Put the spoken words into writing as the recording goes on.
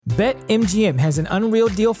BetMGM has an unreal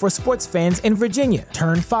deal for sports fans in Virginia.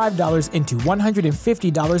 Turn $5 into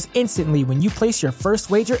 $150 instantly when you place your first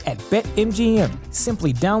wager at BetMGM.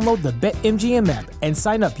 Simply download the BetMGM app and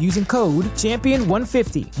sign up using code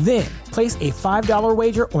Champion150. Then, place a $5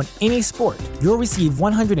 wager on any sport. You'll receive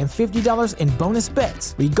 $150 in bonus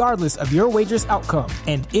bets, regardless of your wager's outcome.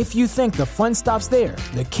 And if you think the fun stops there,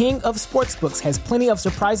 the King of Sportsbooks has plenty of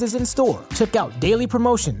surprises in store. Check out daily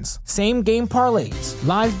promotions, same-game parlays,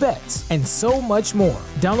 live bets, and so much more.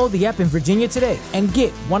 Download the app in Virginia today and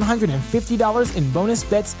get $150 in bonus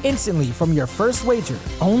bets instantly from your first wager.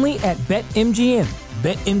 Only at BetMGM.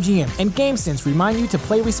 BetMGM and GameSense remind you to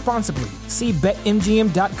play responsibly. See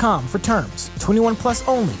BetMGM.com for terms. 21 plus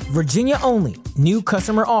only. Virginia only. New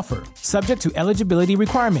customer offer. Subject to eligibility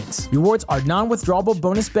requirements. Rewards are non-withdrawable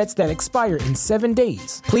bonus bets that expire in 7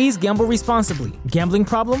 days. Please gamble responsibly. Gambling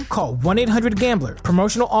problem? Call 1-800-GAMBLER.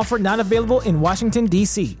 Promotional offer not available in Washington,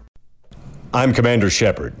 D.C. I'm Commander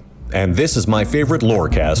Shepard, and this is my favorite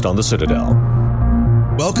lorecast on the Citadel.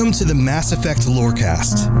 Welcome to the Mass Effect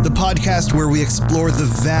Lorecast, the podcast where we explore the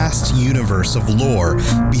vast universe of lore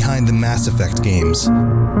behind the Mass Effect games.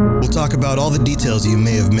 We'll talk about all the details you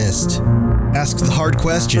may have missed, ask the hard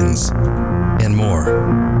questions, and more.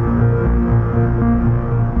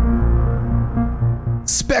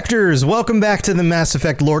 Spectres, welcome back to the Mass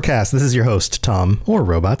Effect Lorecast. This is your host, Tom, or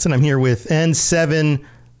Robots, and I'm here with N7,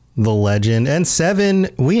 the legend.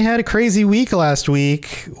 N7, we had a crazy week last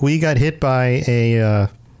week. We got hit by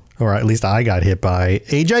or at least I got hit by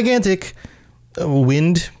a gigantic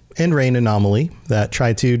wind and rain anomaly that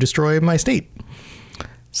tried to destroy my state.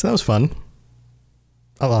 So that was fun.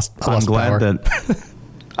 I lost power.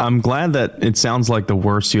 I'm glad that it sounds like the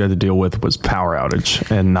worst you had to deal with was power outage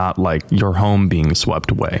and not like your home being swept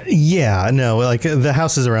away. Yeah, no, like the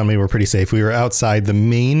houses around me were pretty safe. We were outside the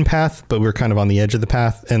main path, but we were kind of on the edge of the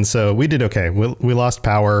path. And so we did okay. We lost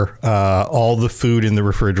power. All the food in the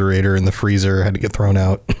refrigerator and the freezer had to get thrown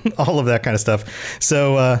out, all of that kind of stuff.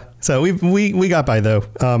 So we got by, though.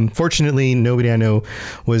 Fortunately, nobody I know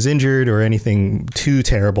was injured or anything too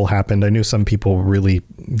terrible happened. I knew some people really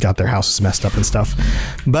got their houses messed up and stuff.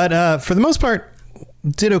 But for the most part,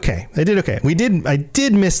 did okay. I did okay. I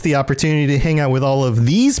did miss the opportunity to hang out with all of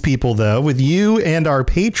these people, though, with you and our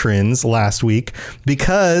patrons last week,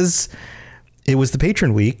 because it was the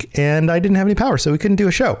patron week and I didn't have any power, so we couldn't do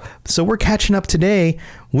a show. So we're catching up today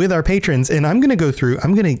with our patrons, and I'm going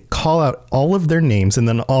to call out all of their names, and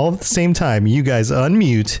then all at the same time, you guys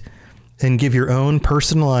unmute and give your own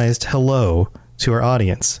personalized hello to our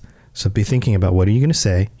audience. So be thinking about, what are you going to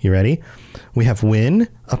say? You ready? We have Win,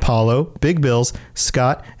 Apollo, Big Bills,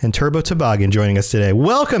 Scott, and Turbo Toboggan joining us today.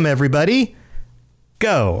 Welcome, everybody.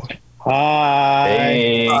 Go. Hi.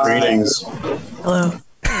 Hey. Greetings. Hello.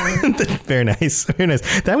 Very nice. Very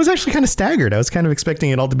nice. That was actually kind of staggered. I was kind of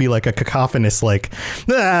expecting it all to be like a cacophonous, like,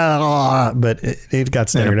 but it got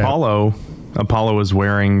staggered out. Apollo is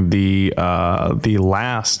wearing the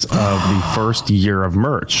last of the first year of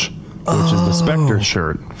merch, which is the Spectre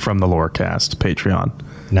shirt from the Lorecast Patreon.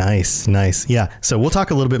 Nice. Yeah. So we'll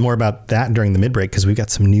talk a little bit more about that during the mid-break, because we've got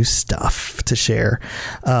some new stuff to share.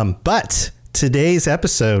 But today's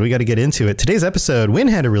episode, we got to get into it. Today's episode, Win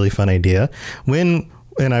had a really fun idea. Win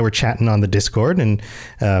and I were chatting on the Discord, and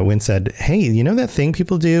Win said, hey, you know that thing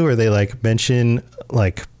people do where they like mention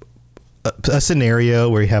like a scenario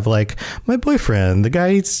where you have like my boyfriend, the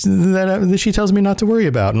guy that she tells me not to worry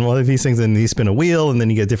about, and all of these things, and you spin a wheel and then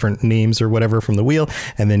you get different names or whatever from the wheel,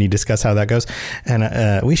 and then you discuss how that goes.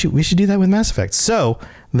 And we should do that with Mass Effect. So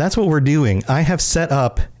that's what we're doing. I have set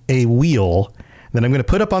up a wheel that I'm going to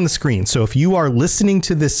put up on the screen. So if you are listening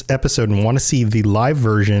to this episode and want to see the live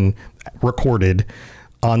version recorded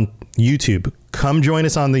on YouTube, come join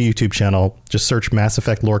us on the YouTube channel. Just search Mass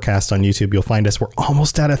Effect Lorecast on YouTube. You'll find us. We're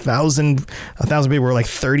almost at 1,000 people. We're like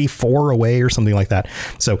 34 away or something like that.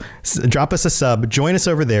 So drop us a sub. Join us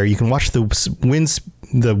over there. You can watch the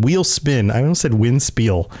wheel spin. I almost said wind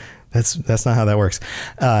spiel. That's not how that works.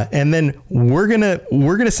 And then we're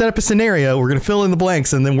gonna set up a scenario. We're gonna fill in the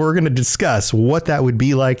blanks, and then we're gonna discuss what that would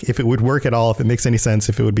be like, if it would work at all, if it makes any sense,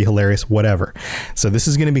 if it would be hilarious, whatever. So this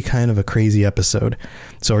is gonna be kind of a crazy episode.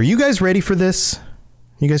 So are you guys ready for this?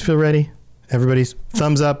 You guys feel ready? Everybody's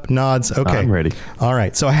thumbs up, nods. Okay, I'm ready. All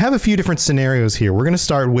right. So I have a few different scenarios here. We're gonna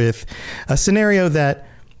start with a scenario that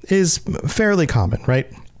is fairly common, right?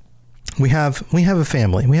 We have a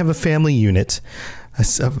family. We have a family unit. A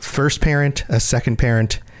first parent, a second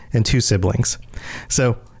parent, and two siblings.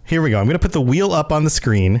 So here we go. I'm going to put the wheel up on the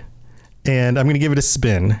screen, and I'm going to give it a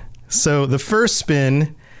spin. So the first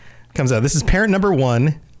spin comes out. This is parent number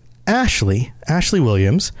 1, Ashley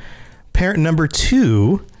Williams. Parent number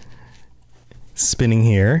 2, spinning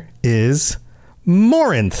here is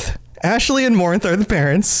Morinth. Ashley and Morinth are the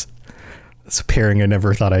parents. That's a pairing I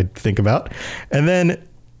never thought I'd think about. And then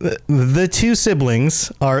the two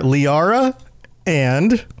siblings are Liara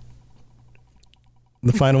and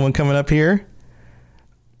the final one coming up here,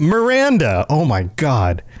 Miranda. Oh my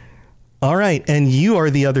God. All right. And you are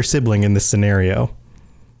the other sibling in this scenario.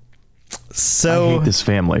 So I hate this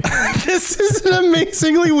family. This is an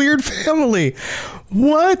amazingly weird family.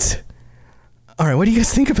 What? All right. What do you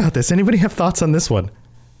guys think about this? Anybody have thoughts on this one?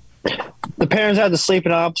 The parents have to sleep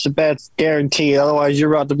in opposite beds, guaranteed. Otherwise,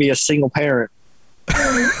 you're about to be a single parent.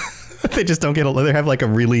 They just don't get along. They have like a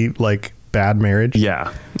really like bad marriage.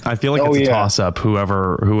 Yeah. I feel like it's a toss up.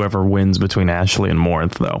 Whoever wins between Ashley and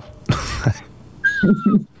Morinth, though.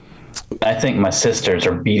 I think my sisters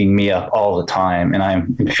are beating me up all the time, and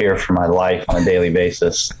I'm in fear for my life on a daily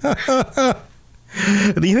basis.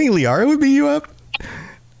 Do you think Liara would beat you up?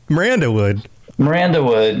 Miranda would. Miranda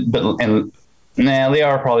would, but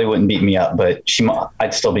Liara probably wouldn't beat me up, but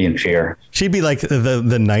I'd still be in fear. She'd be like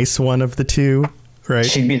the nice one of the two, right?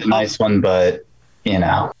 She'd be the nice one, but you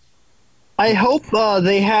know. I hope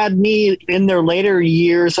they had me in their later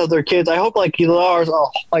years of their kids. I hope like Liara's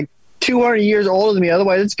like 200 years older than me.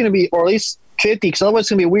 Otherwise, it's going to be, or at least 50, because otherwise it's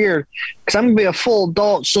going to be weird. Because I'm going to be a full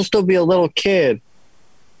adult. She'll still be a little kid.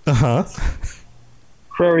 Uh-huh.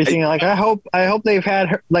 For everything. Like, I hope they've had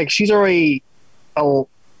her, like, she's already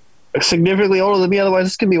significantly older than me. Otherwise,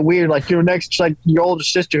 it's going to be weird. Like, your next, like, your older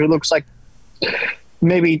sister who looks like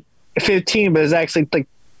maybe 15, but is actually like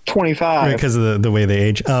 25. Right, because of the way they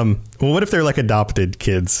age. Well, what if they're like adopted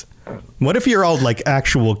kids? What if you're all like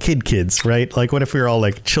actual kids, right? Like, what if we're all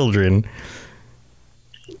like children?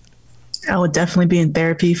 I would definitely be in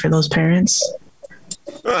therapy for those parents.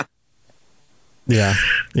 Yeah.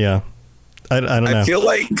 I don't know. I feel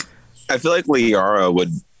like Liara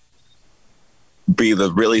would be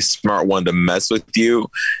the really smart one to mess with you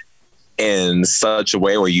in such a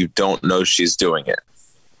way where you don't know she's doing it.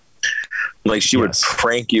 Like she would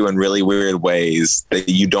prank you in really weird ways that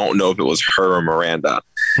you don't know if it was her or Miranda.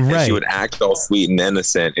 Right. And she would act all sweet and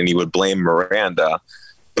innocent and you would blame Miranda.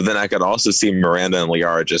 But then I could also see Miranda and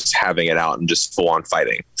Liara just having it out and just full on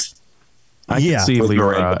fighting. I can see with Liara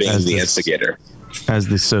Miranda being as the this, instigator. As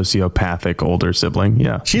the sociopathic older sibling.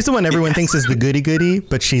 Yeah. She's the one everyone thinks is the goody,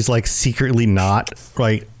 but she's like secretly not,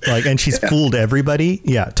 right? Like, and she's fooled everybody.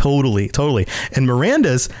 Yeah, totally. And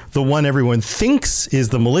Miranda's the one everyone thinks is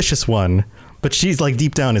the malicious one, but she's like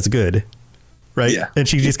deep down is good. Right. Yeah. And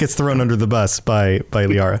she just gets thrown under the bus by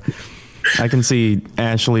Liara. I can see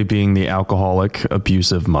Ashley being the alcoholic,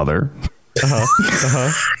 abusive mother.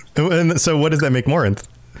 And so what does that make Morinth?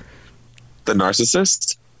 The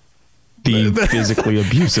narcissist? The physically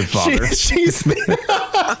abusive father.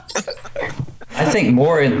 I think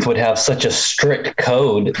Morinth would have such a strict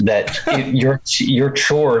code that your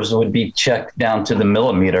chores would be checked down to the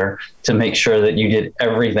millimeter to make sure that you did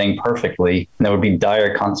everything perfectly. And there would be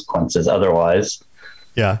dire consequences otherwise.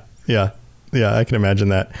 Yeah, I can imagine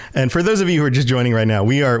that. And for those of you who are just joining right now,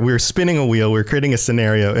 we're spinning a wheel, we're creating a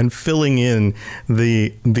scenario and filling in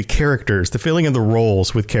the characters, filling in the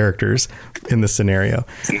roles with characters in the scenario.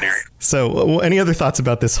 So any other thoughts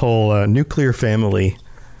about this whole nuclear family?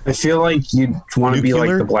 I feel like you'd want to be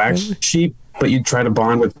like the black sheep, but you'd try to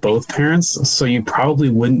bond with both parents, so you probably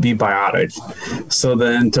wouldn't be biotic. So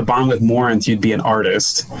then to bond with Morinth, you'd be an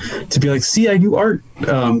artist. To be like, see, I do art.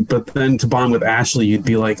 But then to bond with Ashley, you'd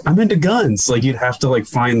be like, I'm into guns. Like you'd have to like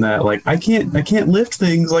find that, like, I can't lift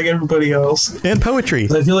things like everybody else. And poetry.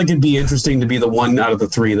 So I feel like it'd be interesting to be the one out of the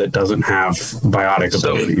three that doesn't have biotic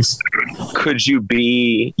abilities.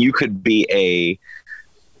 You could be a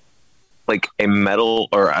metal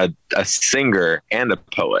or a singer and a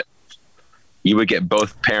poet. You would get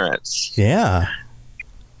both parents. Yeah. You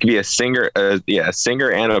could be a singer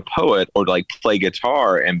and a poet, or like play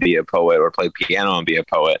guitar and be a poet, or play piano and be a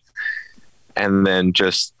poet. And then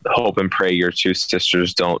just hope and pray your two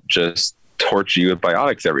sisters don't just torture you with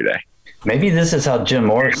biotics every day. Maybe this is how Jim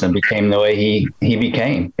Morrison became the way he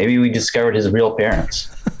became. Maybe we discovered his real parents.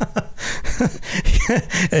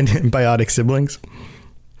 And biotic siblings.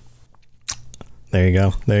 There you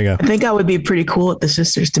go. I think I would be pretty cool with the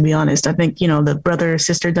sisters, to be honest. I think, the brother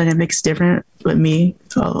sister dynamic's different with me.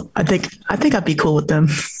 So I think I'd be cool with them.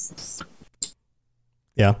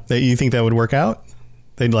 Yeah. You think that would work out?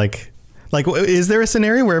 They'd like, is there a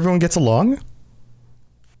scenario where everyone gets along?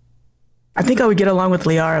 I think I would get along with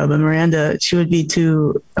Liara, but Miranda, she would be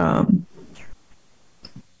too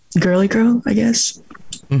girly girl, I guess.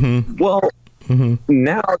 Mm-hmm. Well,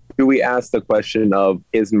 Now, do we ask the question of,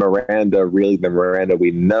 is Miranda really the Miranda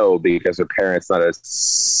we know because her parents not a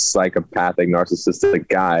psychopathic, narcissistic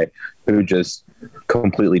guy who just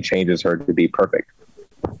completely changes her to be perfect?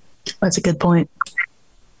 That's a good point.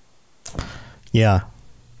 Yeah.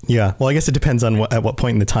 Yeah. Well, I guess it depends on at what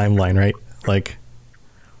point in the timeline, right? Like,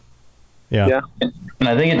 yeah. And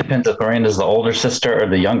I think it depends if Miranda's the older sister or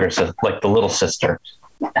the younger sister, like the little sister,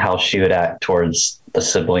 how she would act towards the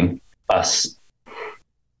sibling, us.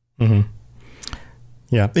 Mm-hmm.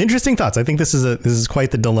 Yeah. Interesting thoughts. I think this is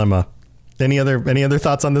quite the dilemma. Any other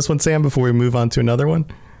thoughts on this one, Sam, before we move on to another one?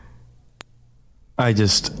 I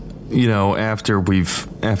just, after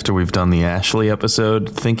we've done the Ashley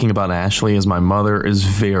episode, thinking about Ashley as my mother is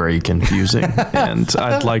very confusing, and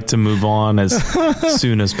I'd like to move on as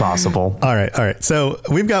soon as possible. All right. So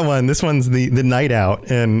we've got one. This one's the night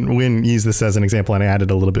out, and Wynn used this as an example, and I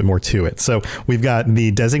added a little bit more to it. So we've got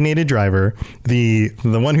the designated driver, the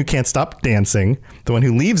one who can't stop dancing, the one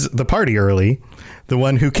who leaves the party early, the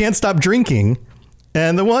one who can't stop drinking,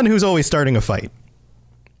 and the one who's always starting a fight.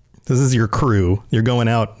 This is your crew. You're going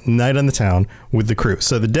out night on the town with the crew.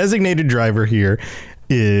 So the designated driver here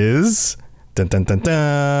is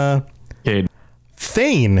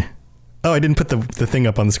Thane. Oh, I didn't put the thing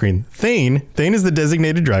up on the screen. Thane is the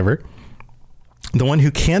designated driver. The one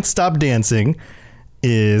who can't stop dancing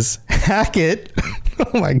is Hackett.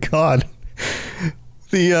 Oh my God.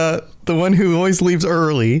 The one who always leaves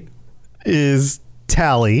early is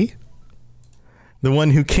Tally. The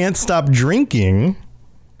one who can't stop drinking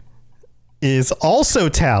is also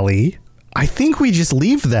Tally. I think we just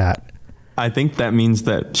leave that. I think that means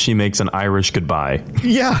that she makes an Irish goodbye.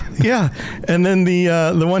 Yeah. And then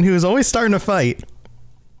the one who is always starting a fight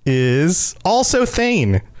is also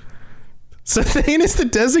Thane. So Thane is the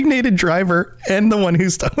designated driver and the one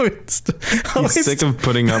who's always He's sick of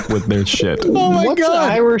putting up with their shit. Oh my What's God.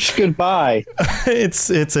 an Irish goodbye? It's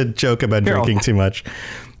a joke about drinking too much.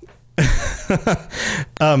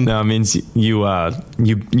 No, it means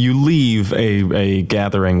you leave a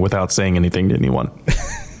gathering without saying anything to anyone.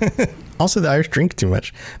 Also, the Irish drink too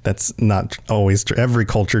much. That's not always true. Every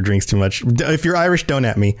culture drinks too much. If you're Irish, don't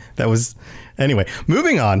at me. Anyway,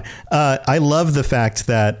 moving on. I love the fact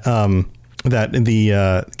that that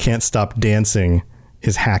the can't stop dancing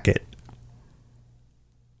is Hackett.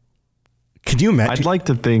 Could you imagine? I'd like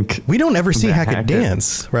to think we don't ever see Hackett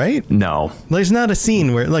dance, right? No. There's not a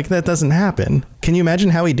scene where that doesn't happen. Can you imagine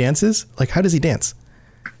how he dances? How does he dance?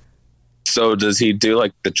 So does he do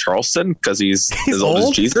like the Charleston because he's as old as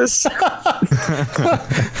Jesus?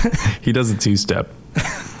 He does a two-step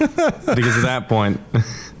because at that point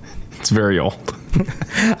it's very old.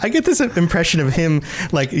 I get this impression of him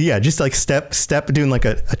just step doing like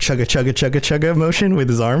a chugga motion with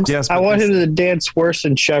his arms. Yes, I want him to dance worse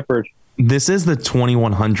than Shepherd. This is the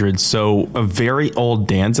 2100s, so a very old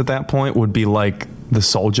dance at that point would be like the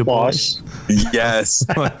Soulja Boy. Yes,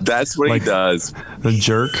 that's what he does. The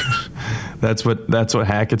jerk. That's what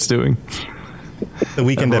Hackett's doing. The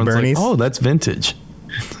Weekend at Bernie's. Like, oh, that's vintage.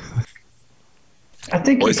 I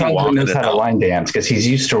think he probably knows how to line dance because he's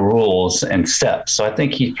used to rules and steps. So I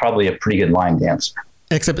think he's probably a pretty good line dancer.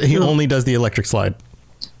 Except he only does the electric slide.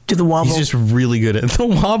 Do the wobble. He's just really good at the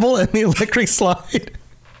wobble and the electric slide.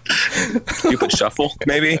 Cupid shuffle,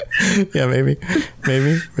 maybe? Yeah, maybe.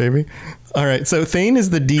 All right, so Thane is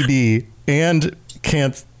the DD and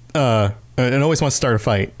can't and always wants to start a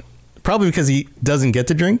fight. Probably because he doesn't get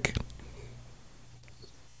to drink.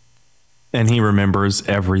 And he remembers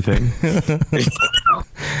everything. So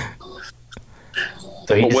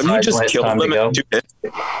he wouldn't you just kill them and do it?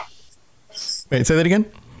 Wait, say that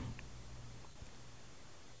again?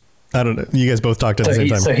 I don't know. You guys both talked at the same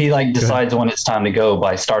time. So he decides when it's time to go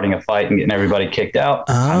by starting a fight and getting everybody kicked out.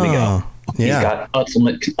 Time to go. Yeah. He's got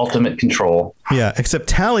ultimate control. Yeah, except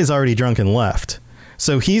Tally's already drunk and left.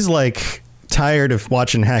 So he's tired of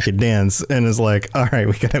watching Hackett dance and is like, all right,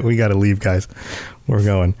 we gotta leave, guys. We're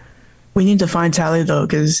going. We need to find Tally though,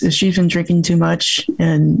 because if she's been drinking too much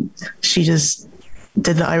and she just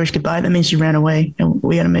did the Irish goodbye, that means she ran away, and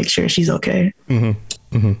we got to make sure she's okay.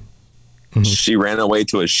 She ran away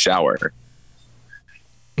to a shower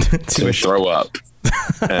to throw up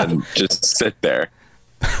and just sit there.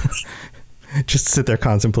 Just sit there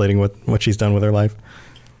contemplating what she's done with her life.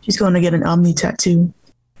 She's going to get an Omni tattoo.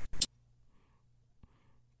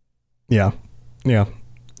 Yeah.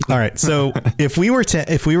 All right. So if we were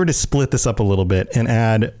to split this up a little bit and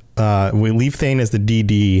add, we leave Thane as the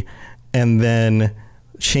DD and then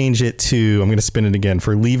change it to, I'm going to spin it again.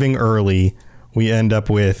 For leaving early, we end up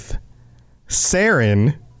with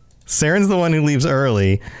Saren. Saren's the one who leaves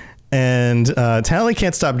early, and Tally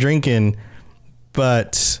can't stop drinking.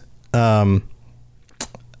 but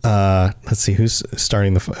let's see who's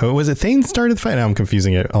starting the fight. Oh, was it Thane started the fight? Now I'm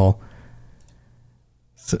confusing it all.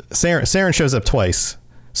 So Saren shows up twice.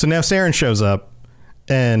 So now Saren shows up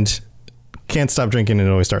and can't stop drinking and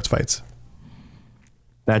always starts fights.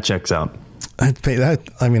 That checks out. I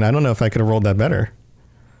mean, I don't know if I could have rolled that better.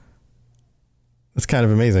 That's kind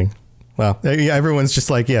of amazing. Wow. Everyone's just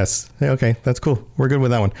like, yes. Hey, okay, that's cool. We're good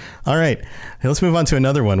with that one. All right. Hey, let's move on to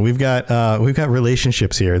another one. We've got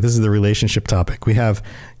relationships here. This is the relationship topic. We have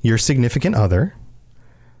your significant other,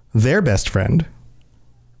 their best friend,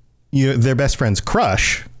 their best friend's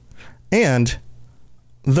crush, and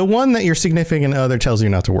the one that your significant other tells you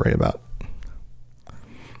not to worry about.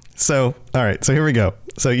 So, all right. So here we go.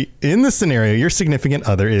 So in this scenario, your significant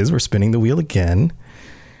other is, we're spinning the wheel again,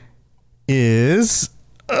 is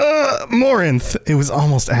Morinth. It was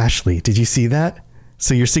almost Ashley. Did you see that?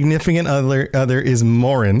 So your significant other is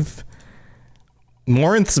Morinth.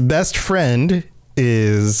 Morinth's best friend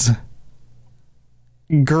is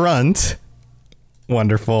Grunt.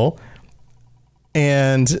 Wonderful.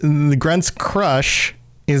 And the Grunt's crush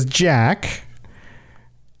is Jack.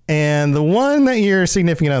 And the one that your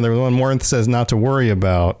significant other, the one Morinth says not to worry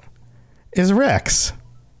about, is Rex.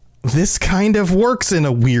 This kind of works in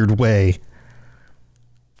a weird way.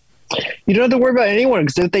 You don't have to worry about anyone,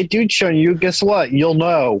 because if they do shun you, guess what? You'll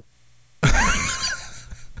know.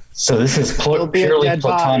 So this is purely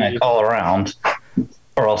platonic all around,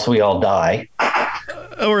 or else we all die.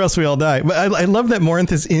 Or else we all die. But I love that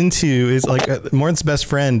Morinth is like Morinth's best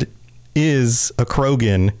friend is a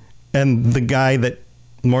Krogan, and the guy that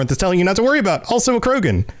Morinth is telling you not to worry about, also a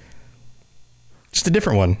Krogan. Just a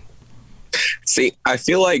different one. See, I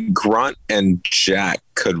feel like Grunt and Jack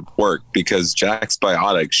could work because Jack's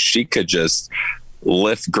biotic. She could just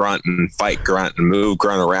lift Grunt and fight Grunt and move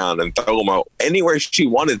Grunt around and throw him out anywhere she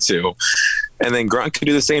wanted to. And then Grunt could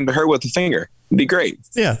do the same to her with a finger. It'd be great.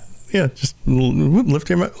 Yeah. Just lift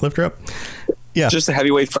her up. Yeah. Just a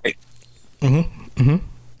heavyweight fight.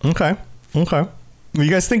 Okay. You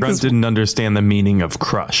guys think Grunt didn't understand the meaning of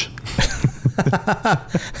crush.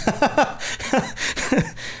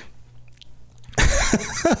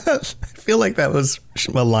 I feel like that was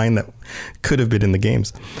a line that could have been in the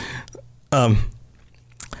games.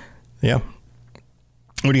 Yeah.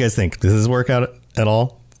 What do you guys think? Does this work out at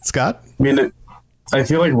all, Scott? I mean, I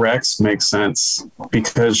feel like Rex makes sense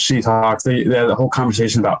because she talks. They had a whole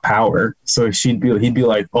conversation about power. So he'd be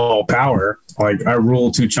like, "Oh, power! Like I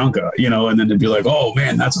rule Tuchanka," and then it'd be like, "Oh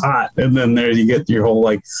man, that's hot." And then there you get your whole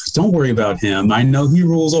like, "Don't worry about him. I know he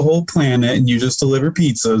rules a whole planet, and you just deliver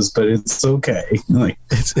pizzas, but it's okay." Like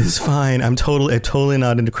it's fine. I'm totally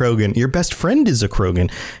not into Krogan. Your best friend is a Krogan.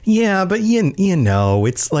 Yeah, but you know,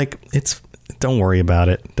 it's like it's. Don't worry about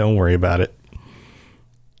it. Don't worry about it.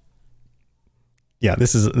 Yeah,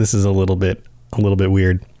 this is a little bit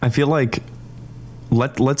weird. I feel like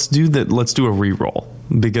let's do a reroll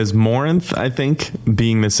because Morinth, I think,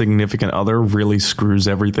 being the significant other really screws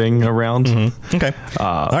everything around. Mm-hmm. Okay.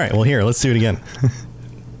 All right. Well, here, let's do it again.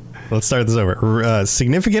 Let's start this over.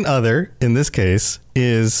 Significant other in this case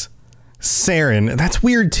is Saren. That's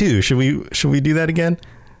weird too. Should we do that again?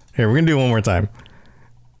 Here, we're gonna do it one more time.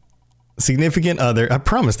 Significant other. I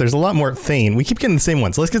promise there's a lot more. Thane. We keep getting the same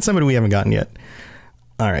ones. Let's get somebody we haven't gotten yet.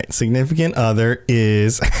 All right. Significant other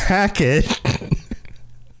is Hackett.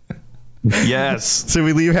 Yes. So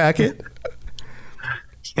we leave Hackett?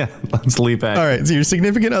 Yeah, let's leave Hackett. All right. So your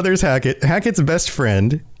significant other is Hackett. Hackett's best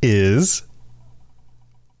friend is,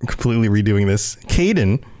 I'm completely redoing this,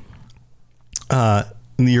 Caden.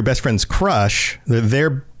 Your best friend's crush,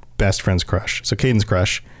 their best friend's crush. So Caden's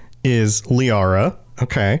crush is Liara.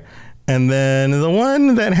 Okay. And then the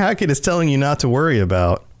one that Hackett is telling you not to worry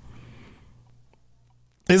about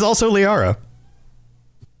is also Liara.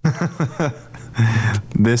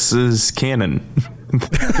 This is canon.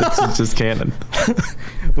 This is just canon.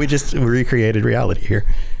 We recreated reality here.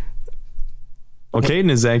 Well, Caden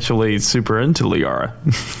is actually super into Liara.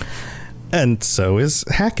 And so is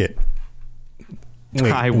Hackett.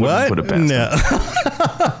 Wait, I wouldn't put it past him.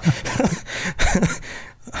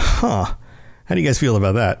 Huh. How do you guys feel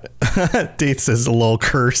about that? Date says lol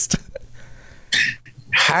cursed.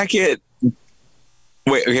 Hackett.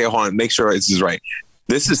 Wait, okay, hold on. Make sure this is right.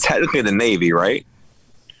 This is technically the Navy, right?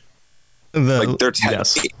 Like they're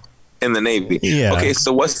technically in the Navy. Yeah. Okay,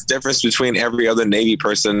 so what's the difference between every other Navy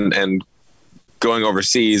person and going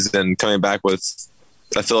overseas and coming back with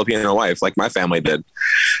a Filipino wife like my family did?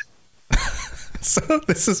 So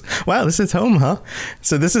this is home, huh?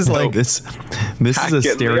 So this is like this is a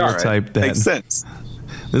stereotype that makes sense.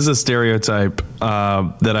 This is a stereotype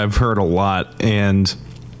that I've heard a lot, and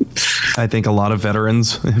I think a lot of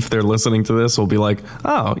veterans, if they're listening to this, will be like,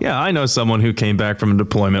 oh, yeah, I know someone who came back from a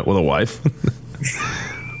deployment with a wife.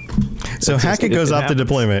 So Hackett goes off the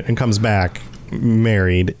deployment and comes back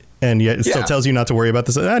married, and yet it still tells you not to worry about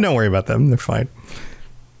this. Don't worry about them. They're fine.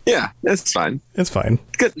 Yeah, it's fine. It's fine.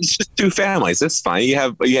 It's just two families. It's fine. You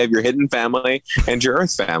have your hidden family and your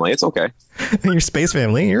Earth family. It's okay. Your space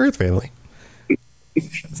family, your Earth family.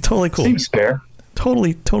 It's totally cool. Seems fair.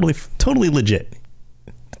 Totally legit.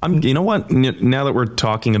 You know what? Now that we're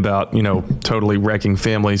talking about, totally wrecking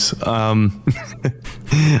families, I'm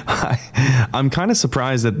kind of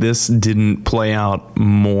surprised that this didn't play out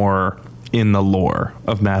more in the lore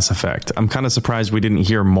of Mass Effect. I'm kind of surprised we didn't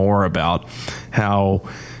hear more about how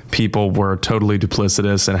people were totally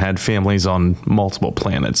duplicitous and had families on multiple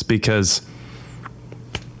planets, because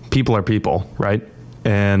people are people, right?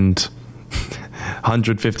 And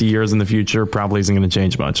 150 years in the future probably isn't going to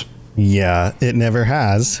change much. Yeah, it never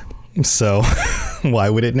has. So why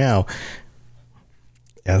would it now?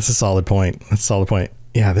 Yeah, that's a solid point.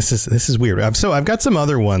 Yeah, this is weird. So I've got some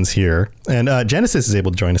other ones here, and Genesis is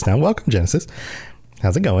able to join us now. Welcome, Genesis.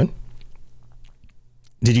 How's it going?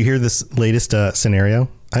 Did you hear this latest scenario?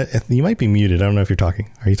 You might be muted. I don't know if you're talking.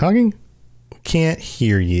 Are you talking? Can't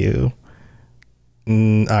hear you.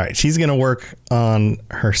 All right, she's going to work on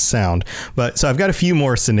her sound. But so I've got a few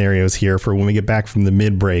more scenarios here for when we get back from the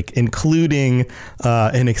mid-break, including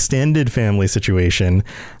an extended family situation,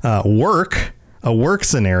 a work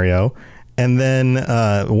scenario, and then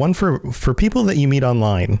one for people that you meet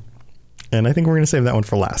online. And I think we're going to save that one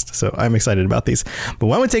for last. So I'm excited about these. But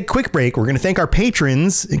why don't we take a quick break? We're going to thank our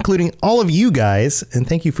patrons, including all of you guys. And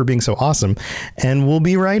thank you for being so awesome. And we'll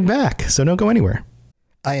be right back. So don't go anywhere.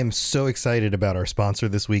 I am so excited about our sponsor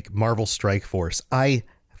this week, Marvel Strike Force. I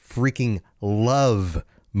freaking love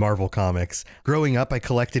Marvel Comics. Growing up, I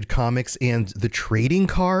collected comics and the trading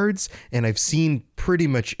cards, and I've seen pretty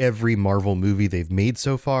much every Marvel movie they've made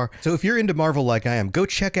so far. So if you're into Marvel like I am, go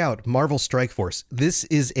check out Marvel Strike Force. This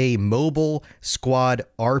is a mobile squad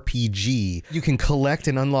RPG. You can collect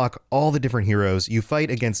and unlock all the different heroes. You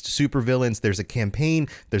fight against supervillains. There's a campaign,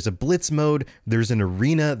 there's a blitz mode, there's an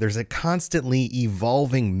arena, there's a constantly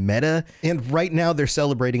evolving meta. And right now they're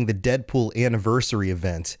celebrating the Deadpool anniversary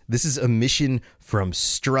event. This is a mission from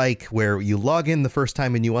Strike where you log in the first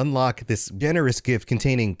time and you unlock this generous gift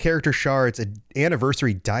containing character shards, an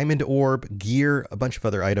anniversary diamond orb, gear, a bunch of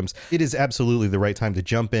other items. It is absolutely the right time to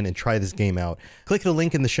jump in and try this game out. Click the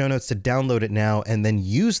link in the show notes to download it now, and then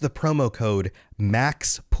use the promo code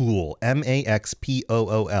MAXPOOL,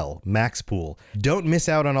 MAXPOOL, MAXPOOL. Don't miss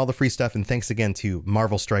out on all the free stuff, and thanks again to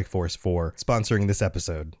Marvel Strike Force for sponsoring this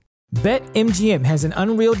episode. BetMGM has an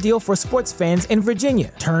unreal deal for sports fans in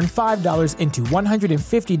Virginia. Turn $5 into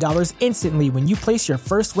 $150 instantly when you place your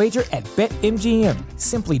first wager at BetMGM.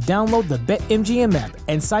 Simply download the BetMGM app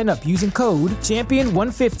and sign up using code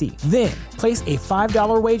Champion150. Then, place a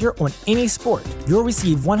 $5 wager on any sport. You'll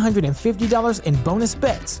receive $150 in bonus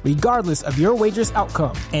bets, regardless of your wager's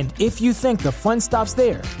outcome. And if you think the fun stops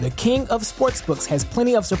there, the king of sportsbooks has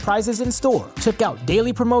plenty of surprises in store. Check out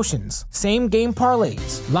daily promotions, same-game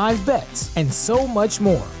parlays, live bets, and so much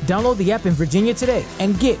more. Download the app in Virginia today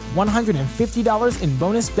and get $150 in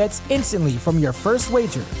bonus bets instantly from your first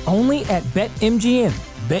wager. Only at BetMGM.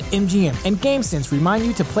 BetMGM and GameSense remind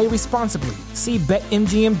you to play responsibly. See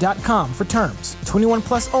BetMGM.com for terms. 21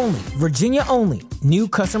 plus only. Virginia only. New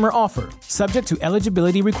customer offer. Subject to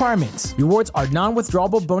eligibility requirements. Rewards are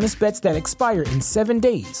non-withdrawable bonus bets that expire in 7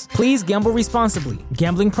 days. Please gamble responsibly.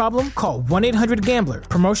 Gambling problem? Call 1-800-GAMBLER.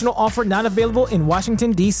 Promotional offer not available in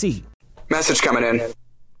Washington, D.C. Message coming in.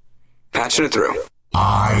 Patching it through.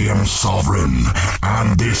 I am sovereign,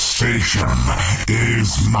 and this station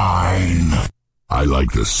is mine. I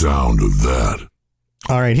like the sound of that.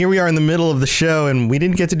 All right, here we are in the middle of the show, and we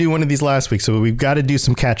didn't get to do one of these last week, so we've got to do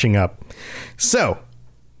some catching up. So,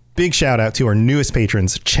 big shout out to our newest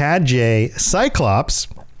patrons, Chad J, Cyclops,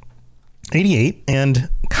 88, and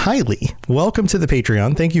Kylie. Welcome to the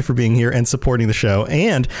Patreon. Thank you for being here and supporting the show.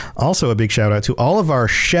 And also a big shout out to all of our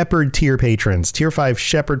Shepherd tier patrons, tier 5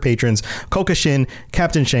 Shepherd patrons, Kokashin,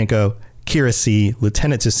 Captain Shanko, Kira C,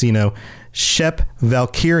 Lieutenant Tocino, Shep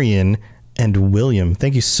Valkyrian, and William.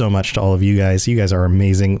 Thank you so much to all of you guys. You guys are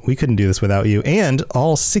amazing. We couldn't do this without you. And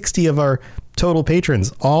all 60 of our total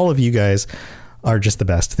patrons, all of you guys are just the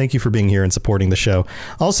best. Thank you for being here and supporting the show.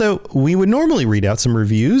 Also, we would normally read out some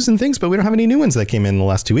reviews and things, but we don't have any new ones that came in the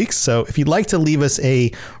last 2 weeks. So if you'd like to leave us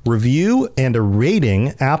a review and a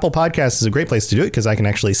rating, Apple Podcasts is a great place to do it because I can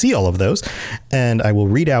actually see all of those. And I will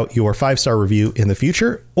read out your 5-star review in the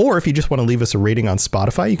future. Or if you just want to leave us a rating on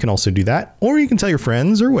Spotify, you can also do that. Or you can tell your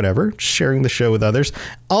friends or whatever, sharing the show with others.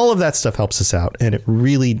 All of that stuff helps us out. And it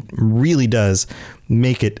really, really does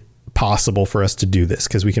make it possible for us to do this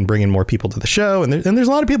because we can bring in more people to the show. And there's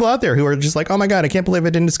a lot of people out there who are just like, oh my God, I can't believe I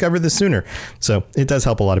didn't discover this sooner. So it does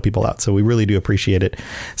help a lot of people out. So we really do appreciate it.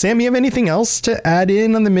 Sam, you have anything else to add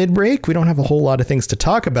in on the mid-break? We don't have a whole lot of things to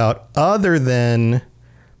talk about other than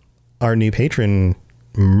our new patron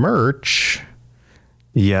merch.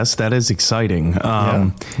 Yes, that is exciting.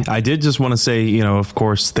 I did just want to say, of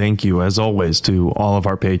course, thank you as always to all of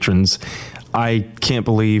our patrons. I can't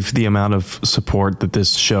believe the amount of support that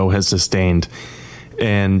this show has sustained.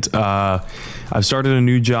 And I've started a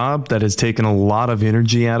new job that has taken a lot of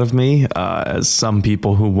energy out of me, as some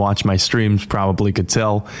people who watch my streams probably could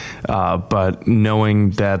tell. But knowing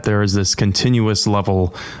that there is this continuous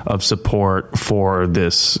level of support for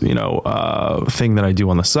this, thing that I do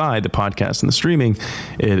on the side, the podcast and the streaming,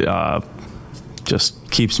 it just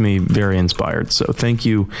keeps me very inspired. So thank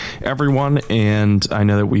you, everyone. And I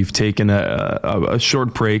know that we've taken a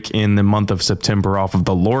short break in the month of September off of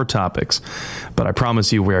the lore topics, but I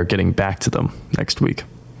promise you we are getting back to them next week.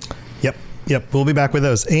 Yep. We'll be back with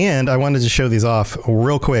those. And I wanted to show these off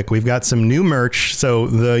real quick. We've got some new merch. So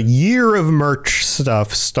the year of merch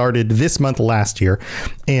stuff started this month last year,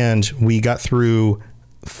 and we got through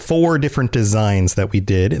 4 different designs that we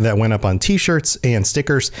did that went up on t-shirts and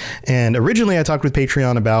stickers. And originally I talked with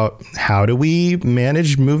Patreon about how do we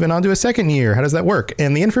manage moving on to a second year? How does that work?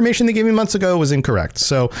 And the information they gave me months ago was incorrect.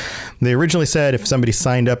 So they originally said if somebody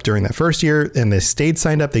signed up during that first year and they stayed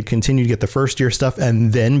signed up, they'd continue to get the first year stuff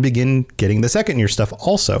and then begin getting the second year stuff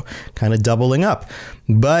also, kind of doubling up.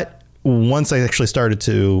 But once I actually started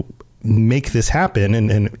to make this happen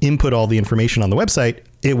and input all the information on the website,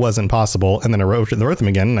 it wasn't possible. And then I wrote them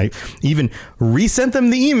again, and I even resent them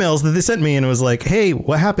the emails that they sent me, and it was like, hey,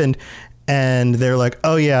 what happened? And they're like,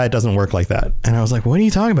 oh yeah, it doesn't work like that. And I was like, what are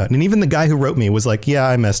you talking about? And even the guy who wrote me was like, yeah,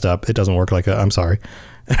 I messed up. It doesn't work like that. I'm sorry.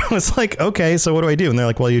 And I was like, okay, so what do I do? And they're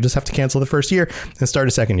like, well, you just have to cancel the first year and start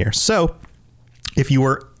a second year. So if you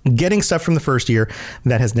were getting stuff from the first year,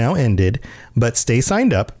 that has now ended, but stay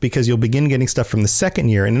signed up because you'll begin getting stuff from the second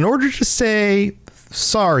year. And in order to say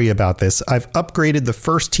sorry about this, I've upgraded the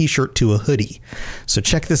first t-shirt to a hoodie. So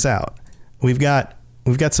check this out. We've got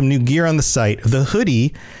some new gear on the site. The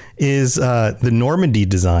hoodie is the Normandy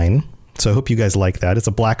design. So I hope you guys like that. It's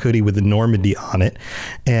a black hoodie with the Normandy on it.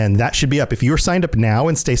 And that should be up. If you're signed up now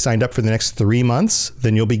and stay signed up for the next 3 months,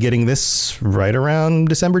 then you'll be getting this right around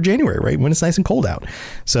December, January, right? When it's nice and cold out.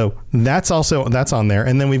 So that's on there.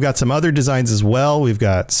 And then we've got some other designs as well. We've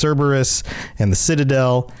got Cerberus and the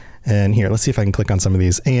Citadel. And here, let's see if I can click on some of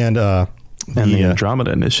these. And the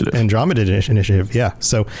Andromeda Initiative. Initiative, yeah.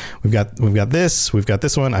 So we've got this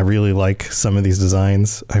one. I really like some of these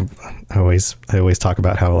designs. I always talk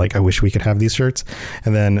about how like I wish we could have these shirts.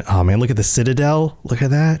 And then, oh man, look at the Citadel. Look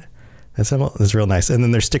at that. That's real nice. And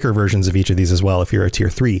then there's sticker versions of each of these as well. If you're a tier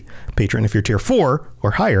 3 patron, if you're tier 4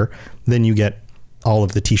 or higher, then you get all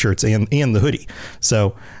of the t-shirts and the hoodie.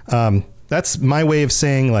 So that's my way of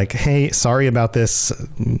saying like, hey, sorry about this.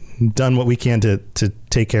 Done what we can to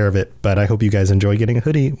take care of it. But I hope you guys enjoy getting a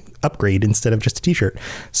hoodie upgrade instead of just a t-shirt.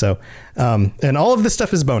 So, and all of this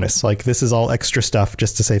stuff is bonus. Like this is all extra stuff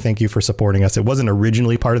just to say thank you for supporting us. It wasn't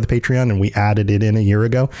originally part of the Patreon and we added it in a year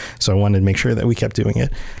ago. So I wanted to make sure that we kept doing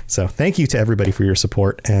it. So thank you to everybody for your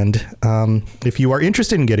support. And if you are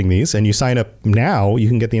interested in getting these and you sign up now, you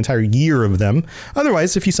can get the entire year of them.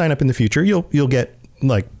 Otherwise, if you sign up in the future, you'll get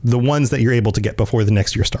like the ones that you're able to get before the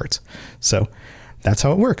next year starts. So that's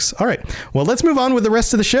how it works. All right. Well, let's move on with the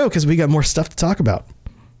rest of the show because we got more stuff to talk about.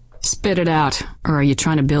 Spit it out, or are you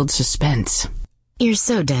trying to build suspense? You're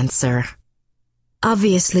so dense, sir.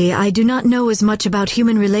 Obviously, I do not know as much about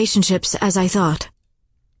human relationships as I thought.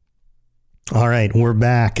 All right, we're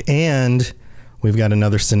back, and we've got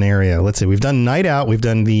another scenario. Let's see. We've done Night Out. We've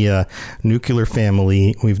done the nuclear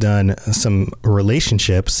family. We've done some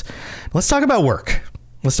relationships. Let's talk about work.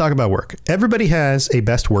 Everybody has a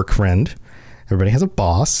best work friend. Everybody has a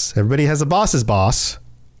boss. Everybody has a boss's boss,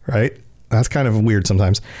 right? That's kind of weird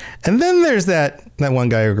sometimes. And then there's that one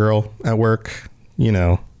guy or girl at work, you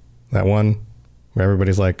know, that one where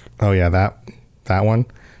everybody's like, oh yeah, that one.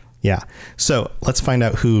 Yeah. So let's find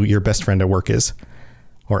out who your best friend at work is,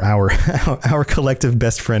 or our collective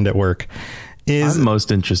best friend at work. I'm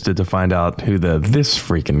most interested to find out who this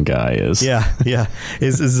freaking guy is. Yeah.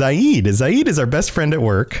 Is Zaid. Zaid is our best friend at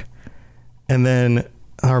work. And then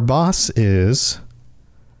our boss is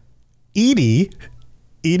Edie.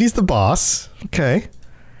 Edie's the boss. Okay.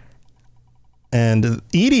 And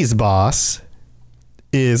Edie's boss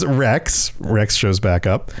is Rex. Rex shows back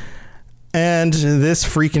up. And this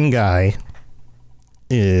freaking guy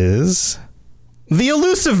is the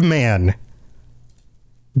elusive man.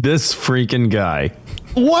 This freaking guy.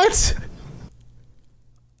 What?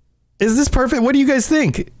 Is this perfect? What do you guys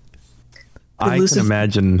think? I can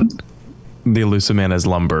imagine the elusive man as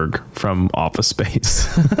Lumberg from Office Space.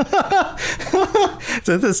 Is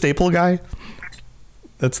that the staple guy?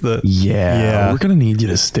 That's the... Yeah. We're going to need you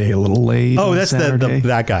to stay a little late. Oh, that's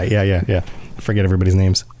that guy. Yeah. Forget everybody's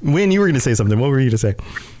names. Wynn, you were going to say something. What were you to say?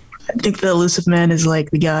 I think the elusive man is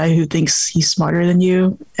like the guy who thinks he's smarter than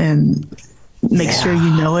you and makes sure you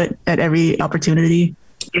know it at every opportunity.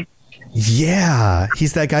 Yeah.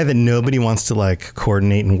 He's that guy that nobody wants to like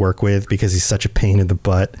coordinate and work with because he's such a pain in the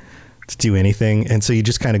butt to do anything. And so you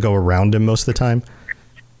just kind of go around him most of the time.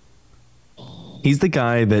 He's the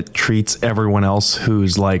guy that treats everyone else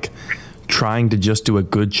who's like trying to just do a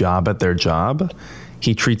good job at their job.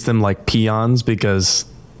 He treats them like peons because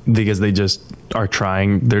they just are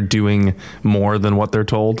trying. They're doing more than what they're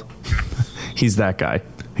told. He's that guy.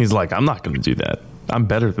 He's like, I'm not going to do that. I'm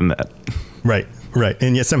better than that. Right.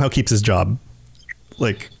 And yet somehow keeps his job.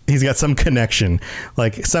 Like he's got some connection.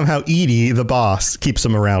 Like somehow Edie, the boss, keeps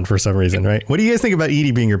him around for some reason, right? What do you guys think about Edie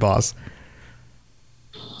being your boss?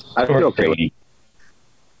 I'd be okay with it.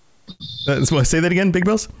 Say that again, Big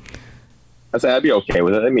Bills? I said I'd be okay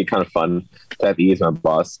with it. It'd be kind of fun to have Edie as my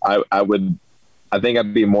boss. I think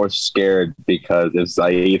I'd be more scared because if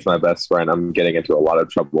Zaid's my best friend, I'm getting into a lot of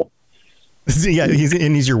trouble. Yeah,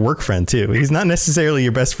 he's your work friend too. He's not necessarily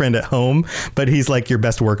your best friend at home, but he's like your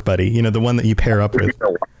best work buddy. You know, the one that you pair up with.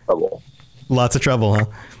 Lots of trouble, huh?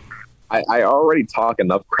 I already talk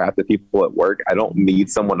enough crap to people at work. I don't need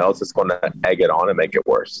someone else that's going to egg it on and make it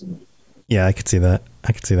worse. Yeah, I could see that.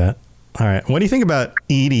 All right. What do you think about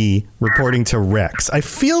Edie reporting to Rex? I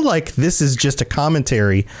feel like this is just a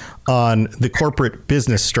commentary on the corporate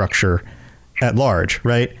business structure at large,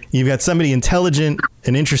 right? You've got somebody intelligent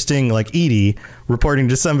and interesting like Edie reporting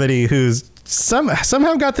to somebody who's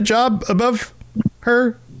somehow got the job above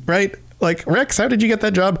her, right? Like, Rex, how did you get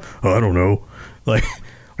that job? Oh, I don't know. Like,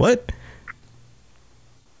 what?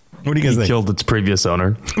 What do you guys think? Killed its previous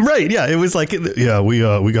owner. Right. Yeah. It was like,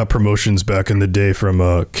 we got promotions back in the day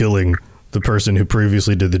from killing the person who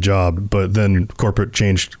previously did the job, but then corporate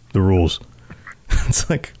changed the rules. It's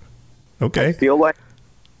like, okay. I feel like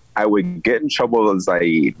I would get in trouble with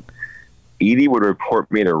Zaid. Edie would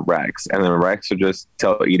report me to Rex, and then Rex would just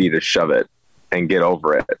tell Edie to shove it and get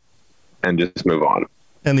over it and just move on.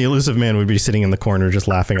 And the elusive man would be sitting in the corner just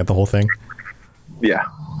laughing at the whole thing. Yeah.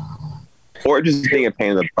 Or just being a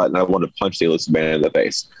pain in the butt, and I want to punch the elusive man in the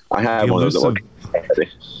face. I have one of those at work.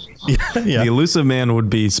 Yeah. The elusive man would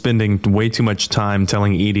be spending way too much time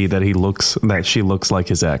telling Edie that she looks like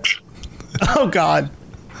his ex. Oh God,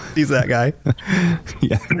 he's that guy.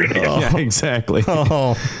 Yeah. Oh. Yeah, exactly.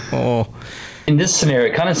 Oh. In this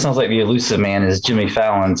scenario, it kind of sounds like the elusive man is Jimmy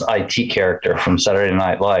Fallon's IT character from Saturday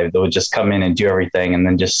Night Live that would just come in and do everything and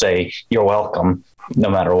then just say, "You're welcome," no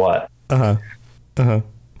matter what.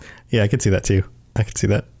 Yeah, I could see that too. I could see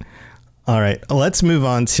that. All right, let's move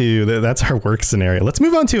on to that's our work scenario. Let's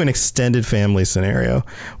move on to an extended family scenario.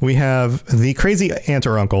 We have the crazy aunt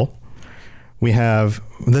or uncle. We have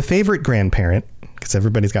the favorite grandparent, because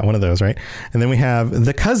everybody's got one of those, right? And then we have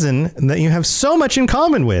the cousin that you have so much in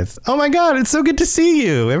common with. Oh my God, it's so good to see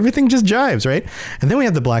you. Everything just jives, right? And then we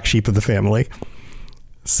have the black sheep of the family.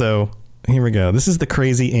 So here we go. This is the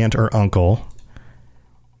crazy aunt or uncle.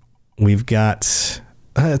 We've got...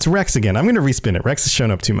 it's Rex again. I'm going to respin it. Rex has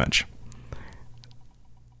shown up too much.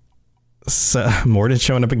 So Morden's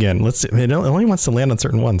showing up again. Let's see. It only wants to land on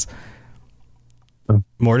certain ones.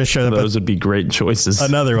 Morden showed up. Those would be great choices.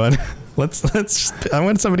 Another one. Let's just, I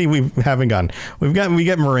want somebody we haven't gotten. We got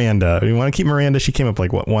Miranda. We want to keep Miranda. She came up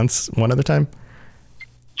like what, once, one other time?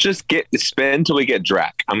 Just spin until we get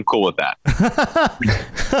Drac. I'm cool with that.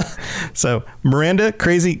 So Miranda,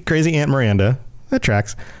 crazy Aunt Miranda. That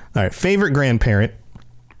tracks. All right. Favorite grandparent.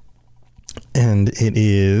 And it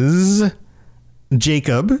is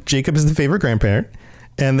Jacob. Jacob is the favorite grandparent.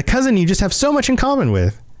 And the cousin you just have so much in common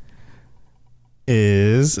with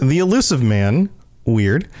is the elusive man.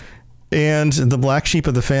 Weird. And the black sheep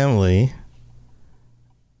of the family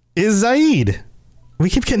is Zaid. We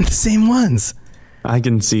keep getting the same ones. I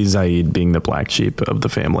can see Zaid being the black sheep of the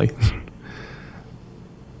family.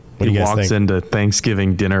 What do he you guys walks think? into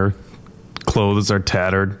Thanksgiving dinner. Clothes are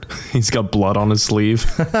tattered. He's got blood on his sleeve.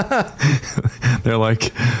 They're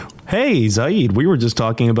like, hey, Zaid, we were just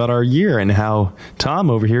talking about our year and how Tom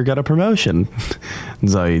over here got a promotion.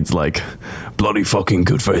 Zaid's like, bloody fucking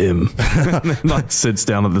good for him. And then, like, sits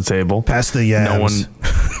down at the table. Pass the yams. No one.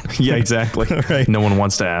 Yeah, exactly. Right. No one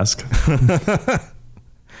wants to ask.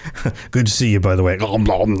 Good to see you, by the way. Nom,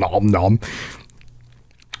 nom, nom, nom.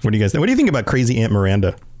 What do you guys think? What do you think about crazy Aunt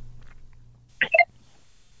Miranda?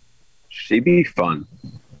 She'd be fun.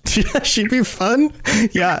 She'd be fun.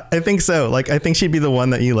 Yeah, I think so. Like, I think she'd be the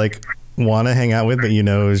one that you like want to hang out with, but you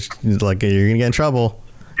know, is like you're gonna get in trouble.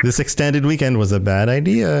 This extended weekend was a bad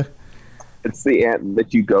idea. It's the aunt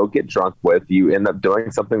that you go get drunk with. You end up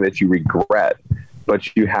doing something that you regret,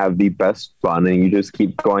 but you have the best fun, and you just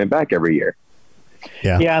keep going back every year.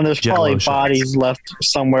 Yeah, yeah, and there's probably bodies left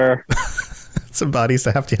somewhere. Some bodies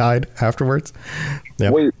to have to hide afterwards.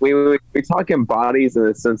 Yeah. We're talking bodies in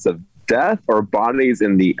the sense of death, or bodies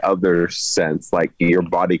in the other sense, like your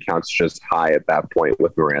body count's just high at that point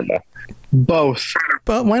with Miranda? Both.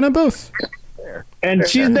 But why not both? And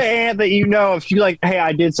she's the aunt that, you know, if you like, hey,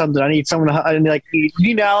 I did something, I need someone to, and like, you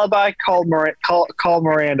need an alibi, call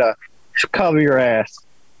Miranda. She'll cover your ass.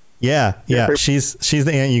 Yeah. She's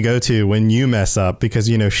the aunt you go to when you mess up, because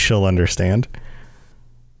you know she'll understand.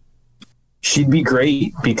 She'd be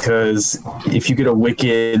great, because if you get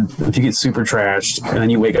super trashed and then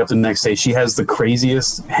you wake up the next day, she has the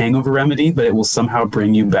craziest hangover remedy, but it will somehow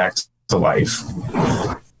bring you back to life.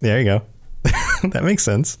 There you go. That makes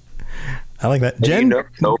sense. I like that. Jen,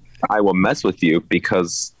 no, I will mess with you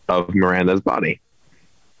because of Miranda's body.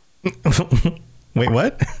 Wait,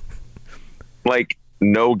 what? Like,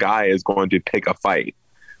 no guy is going to pick a fight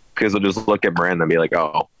because they'll just look at Miranda and be like,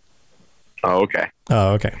 oh, okay.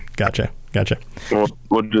 Oh, okay. Gotcha.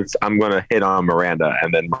 We'll just, I'm going to hit on Miranda,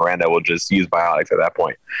 and then Miranda will just use biotics at that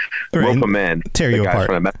point. Right. Rope him in. Tear you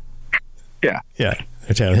apart. Yeah.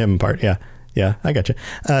 Tear him apart. Yeah, I gotcha.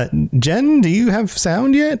 Jen, do you have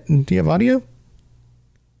sound yet? Do you have audio?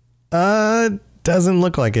 Doesn't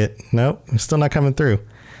look like it. Nope, still not coming through.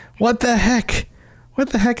 What the heck?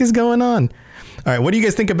 What the heck is going on? All right, what do you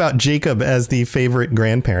guys think about Jacob as the favorite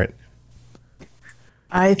grandparent?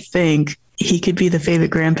 I think he could be the favorite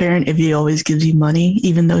grandparent if he always gives you money,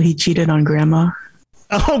 even though he cheated on grandma.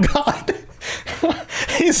 Oh God.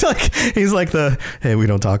 he's like the, hey, we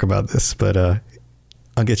don't talk about this, but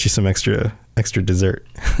I'll get you some extra dessert.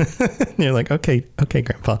 And you're like, okay,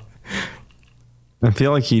 grandpa. I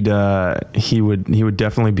feel like he would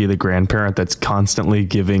definitely be the grandparent that's constantly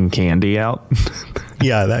giving candy out.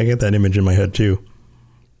 Yeah, I get that image in my head too.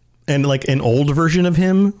 And like an old version of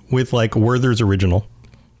him with like Werther's Original.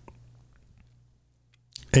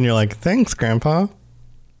 And you're like, thanks, Grandpa.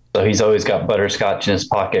 So he's always got butterscotch in his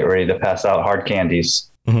pocket ready to pass out hard candies.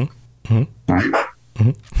 Mm-hmm. Mm-hmm.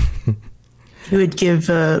 Mm-hmm. He would give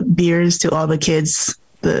beers to all the kids,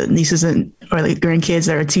 the nieces or like grandkids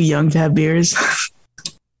that are too young to have beers.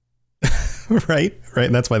 Right.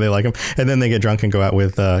 That's why they like him. And then they get drunk and go out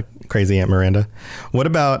with crazy Aunt Miranda. What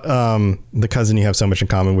about the cousin you have so much in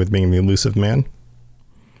common with being the elusive man?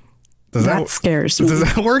 That scares me. Does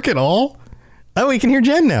that work at all? Oh, we can hear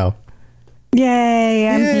Jen now. Yay,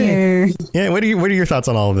 I'm here. Yeah, what are your thoughts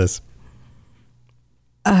on all of this?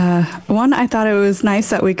 One, I thought it was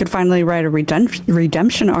nice that we could finally write a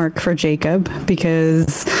redemption arc for Jacob,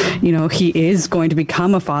 because, you know, he is going to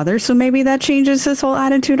become a father. So maybe that changes his whole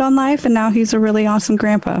attitude on life. And now he's a really awesome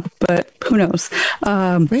grandpa. But who knows?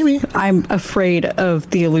 Maybe. I'm afraid of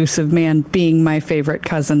the elusive man being my favorite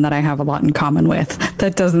cousin that I have a lot in common with.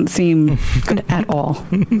 That doesn't seem good at all.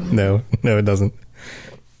 No, it doesn't.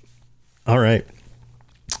 All right,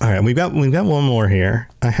 we've got one more here.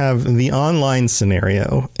 I have the online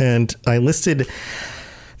scenario, and I listed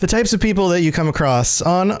the types of people that you come across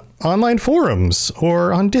on online forums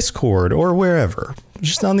or on Discord or wherever,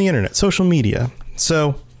 just on the internet, social media.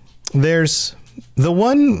 So there's the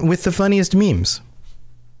one with the funniest memes.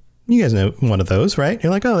 You guys know one of those, right?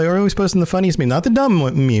 You're like, oh, they're always posting the funniest memes, not the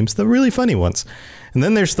dumb memes, the really funny ones. And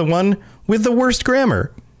then there's the one with the worst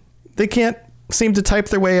grammar. They can't seem to type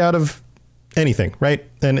their way out of anything, right?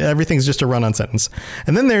 And everything's just a run-on sentence.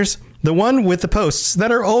 And then there's the one with the posts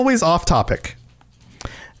that are always off topic.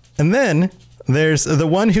 And then there's the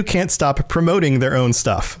one who can't stop promoting their own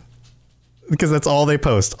stuff, because that's all they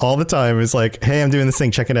post all the time is like, hey, I'm doing this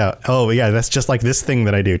thing, check it out. Oh yeah, that's just like this thing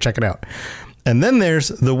that I do, check it out. And then there's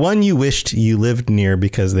the one you wished you lived near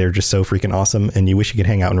because they're just so freaking awesome and you wish you could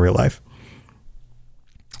hang out in real life.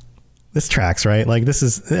 This tracks, right? Like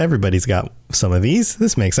everybody's got some of these.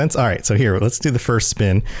 This makes sense. All right, so here, let's do the first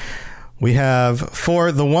spin. We have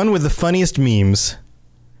for the one with the funniest memes,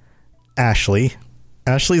 Ashley.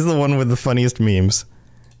 Ashley's the one with the funniest memes.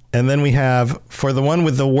 And then we have for the one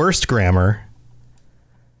with the worst grammar,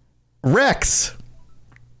 Rex.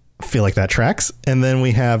 I feel like that tracks. And then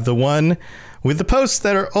we have the one with the posts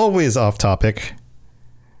that are always off topic,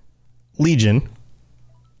 Legion.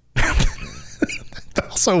 That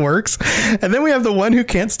also works. And then we have the one who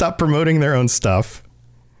can't stop promoting their own stuff,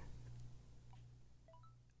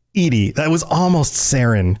 Edie. That was almost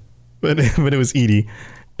Saren, but it was Edie.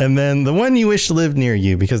 And then the one you wish lived near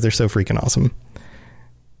you because they're so freaking awesome.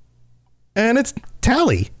 And it's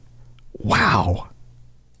Tally. Wow.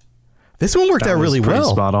 This one worked out really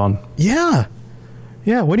well. Spot on. Yeah.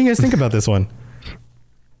 Yeah. What do you guys think about this one?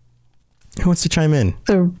 Who wants to chime in?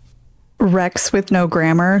 The Rex with no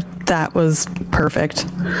grammar, that was perfect.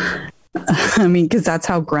 I mean, because that's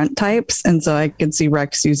how Grunt types. And so I could see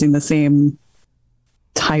Rex using the same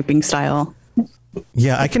typing style.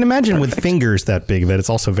 Yeah, I can imagine with fingers that big that it's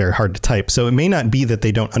also very hard to type. So it may not be that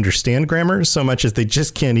they don't understand grammar so much as they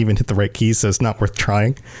just can't even hit the right keys. So it's not worth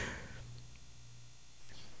trying.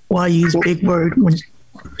 Why use big word when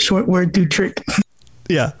short word do trick?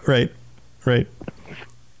 Yeah, right. Right.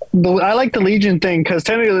 But I like the Legion thing because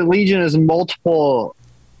technically the Legion is multiple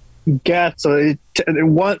gets. So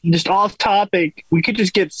just off topic, we could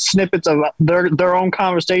just get snippets of their own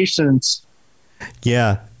conversations.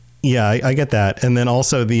 Yeah. Yeah, I get that. And then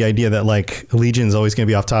also the idea that like Legion's always going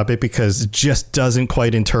to be off topic because it just doesn't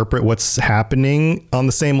quite interpret what's happening on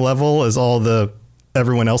the same level as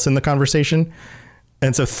everyone else in the conversation.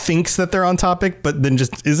 And so thinks that they're on topic, but then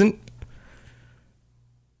just isn't.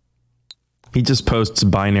 He just posts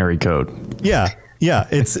binary code. Yeah. Yeah.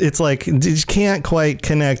 It's like you can't quite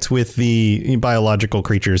connect with the biological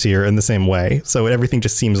creatures here in the same way. So everything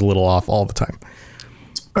just seems a little off all the time.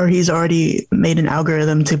 Or he's already made an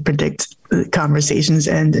algorithm to predict conversations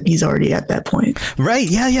and he's already at that point. Right.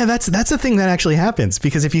 Yeah. Yeah. That's a thing that actually happens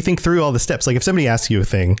because if you think through all the steps, like if somebody asks you a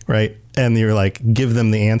thing, right, and you're like, give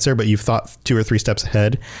them the answer, but you've thought 2 or 3 steps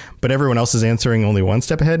ahead, but everyone else is answering only 1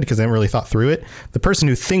 step ahead because they haven't really thought through it. The person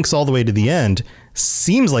who thinks all the way to the end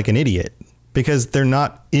seems like an idiot because they're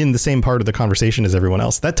not in the same part of the conversation as everyone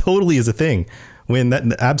else. That totally is a thing. When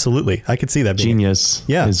that absolutely, I could see that being genius.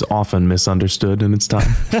 Is often misunderstood in its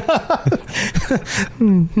time.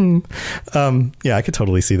 Yeah, I could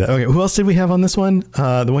totally see that. Okay, who else did we have on this one?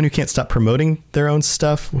 The one who can't stop promoting their own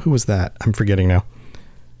stuff. Who was that? I'm forgetting now.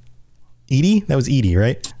 Edie? That was Edie,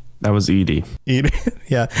 right? That was Edie. Edie.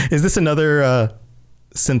 Yeah. Is this another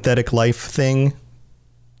synthetic life thing?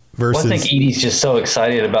 Versus... Well, I think Edie's just so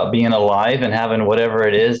excited about being alive and having whatever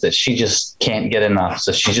it is that she just can't get enough.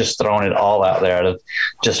 So she's just throwing it all out there out of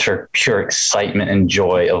just her pure excitement and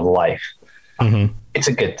joy of life. Mm-hmm. It's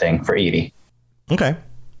a good thing for Edie. Okay.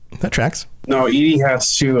 That tracks. No, Edie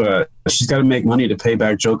has to, she's got to make money to pay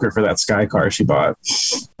back Joker for that Sky car she bought.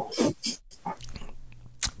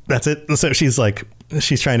 That's it. So she's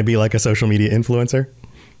trying to be like a social media influencer.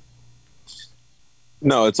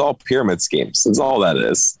 No, it's all pyramid schemes. It's all that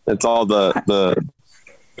is. It's all the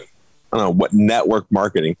I don't know what network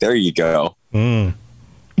marketing. There you go.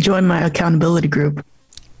 Join my accountability group.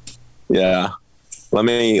 Yeah. Let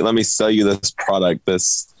me sell you this product,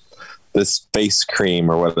 this face cream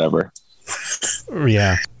or whatever.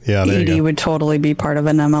 Yeah. Yeah. There Edie would totally be part of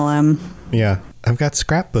an MLM. Yeah. I've got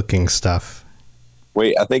scrapbooking stuff.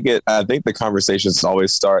 Wait, I think the conversations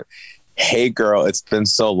always start, hey girl, it's been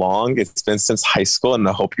so long. It's been since high school and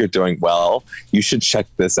I hope you're doing well. You should check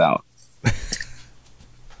this out.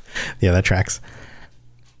 Yeah, that tracks.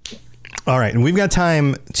 All right. And we've got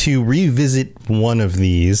time to revisit one of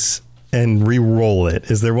these and re-roll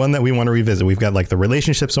it. Is there one that we want to revisit? We've got like the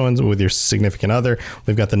relationships ones with your significant other.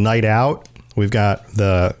 We've got the night out. We've got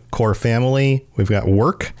the core family. We've got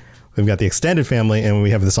work. We've got the extended family. And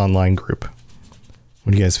we have this online group.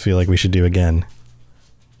 What do you guys feel like we should do again?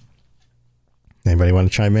 Anybody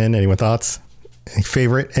want to chime in? Anyone thoughts? Any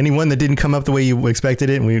favorite? Anyone that didn't come up the way you expected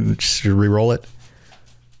it and we should re-roll it?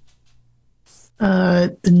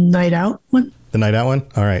 The night out one. The night out one?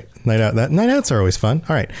 All right. Night outs are always fun.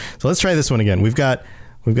 All right. So let's try this one again. We've got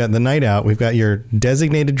the night out. We've got your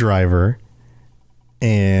designated driver.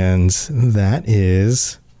 And that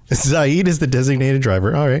is Zaid is the designated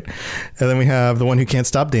driver. All right. And then we have the one who can't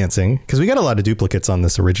stop dancing because we got a lot of duplicates on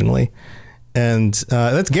this originally. And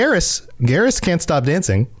that's Garrus. Garrus can't stop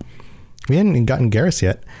dancing. We hadn't gotten Garrus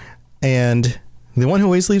yet. And the one who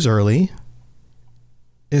always leaves early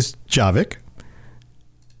is Javik.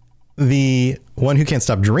 The one who can't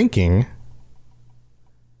stop drinking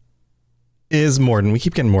is Morden. We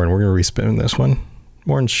keep getting Morden. We're going to respin this one.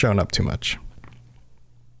 Morden's showing up too much.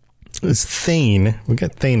 It's Thane. We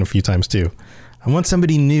got Thane a few times too. I want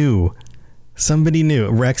somebody new. Somebody new.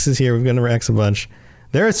 Rex is here. We're going to Rex a bunch.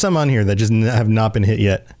 There are some on here that just have not been hit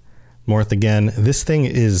yet. Morth again. This thing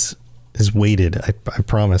is weighted. I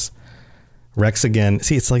promise. Rex again.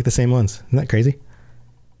 See, it's like the same ones. Isn't that crazy?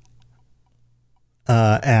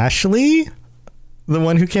 Ashley, the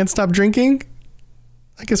one who can't stop drinking.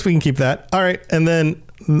 I guess we can keep that. All right. And then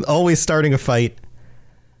always starting a fight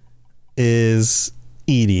is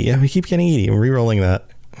Edie. Yeah, we keep getting Edie. I'm re-rolling that.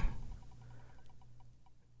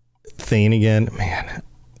 Thane again. Man,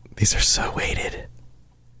 these are so weighted.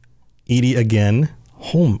 Edie again.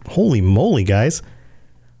 Holy moly, guys.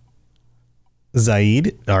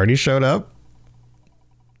 Zaid already showed up.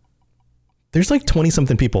 There's like 20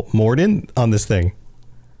 something people. Morden on this thing.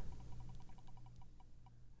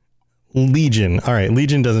 Legion. All right.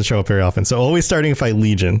 Legion doesn't show up very often. So always starting a fight,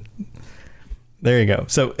 Legion. There you go.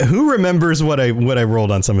 So who remembers what I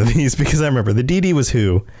rolled on some of these? Because I remember the DD was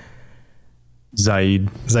who? Zaid.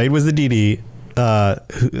 Zaid was the DD.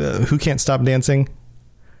 Who can't stop dancing?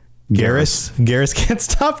 Garrus. Garrus can't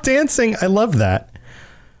stop dancing. I love that.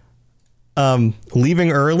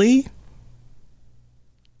 Leaving early.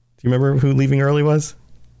 Do you remember who leaving early was?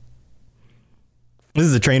 This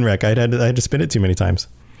is a train wreck. I had to spin it too many times.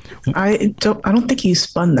 I don't think you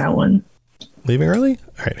spun that one. Leaving early?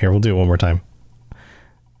 All right, here, we'll do it one more time.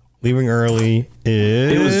 Leaving early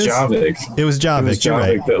is... It was Javik. It was Javik. It was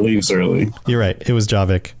Javik that leaves early. You're right. It was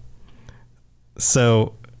Javik.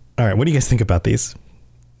 So, all right, what do you guys think about these?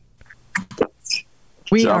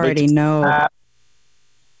 We already know.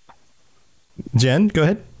 Jen, go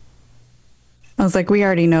ahead. I was like, we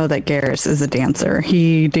already know that Garrus is a dancer.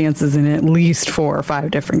 He dances in at least 4 or 5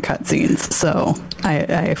 different cutscenes. So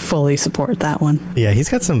I fully support that one. Yeah, he's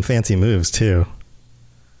got some fancy moves too.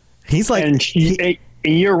 He's like, and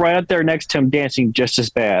you're right up there next to him dancing just as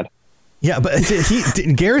bad. Yeah, but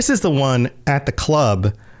Garrus is the one at the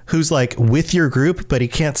club who's like with your group, but he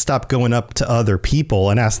can't stop going up to other people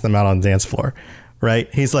and ask them out on the dance floor. Right?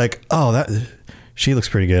 He's like, oh, she looks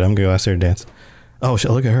pretty good. I'm gonna go ask her to dance. Oh,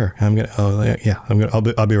 look at her.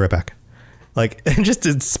 I'll be right back. Like, and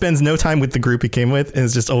just spends no time with the group he came with and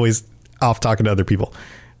is just always off talking to other people,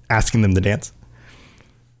 asking them to dance.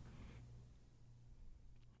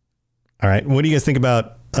 All right. What do you guys think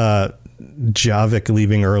about Javik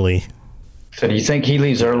leaving early? So do you think he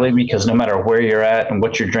leaves early because no matter where you're at and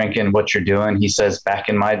what you're drinking, what you're doing, he says, back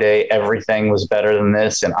in my day, everything was better than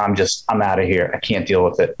this. And I'm out of here. I can't deal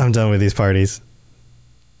with it. I'm done with these parties.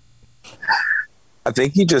 I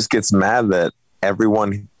think he just gets mad that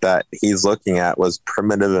everyone that he's looking at was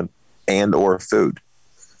primitive and or food.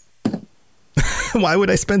 Why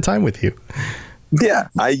would I spend time with you? Yeah,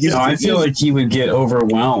 I feel like he would get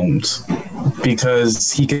overwhelmed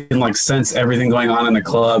because he can like sense everything going on in the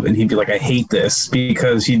club, and he'd be like, I hate this,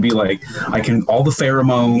 because he'd be like, I can all the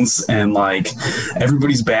pheromones and like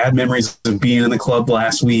everybody's bad memories of being in the club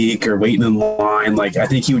last week or waiting in line. Like, I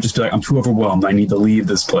think he would just be like, I'm too overwhelmed. I need to leave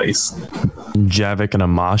this place. Javik in a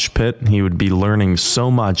mosh pit, he would be learning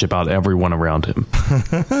so much about everyone around him.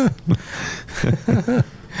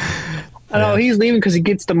 I know he's leaving because he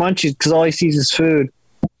gets the munchies because all he sees is food.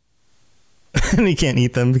 And he can't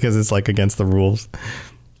eat them because it's like against the rules.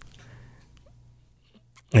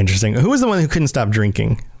 Interesting. Who was the one who couldn't stop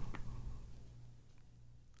drinking?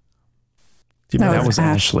 That was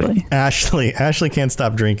Ashley. Ashley can't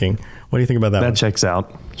stop drinking. What do you think about that? That checks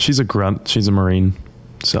out. She's a grunt. She's a Marine.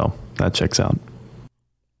 So that checks out.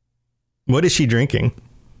 What is she drinking?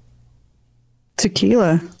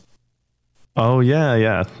 Tequila. Oh,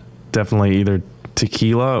 yeah. Definitely either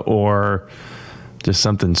tequila or just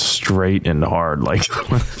something straight and hard, like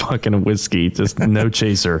fucking whiskey, just no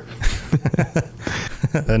chaser.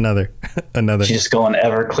 Another. She's just going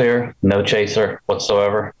Everclear, no chaser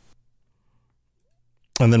whatsoever.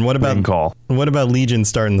 And then what about Legion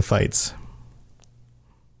starting the fights?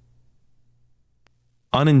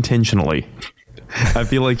 Unintentionally. I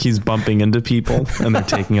feel like he's bumping into people and they're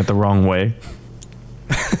taking it the wrong way.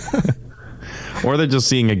 Or they're just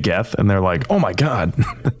seeing a Geth and they're like, oh my God.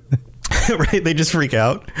 Right. They just freak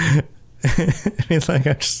out. He's like,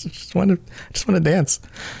 I just want to dance.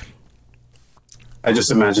 I just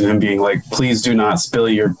imagine him being like, please do not spill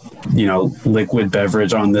your, liquid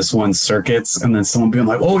beverage on this one's circuits. And then someone being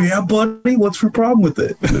like, oh yeah, buddy, what's your problem with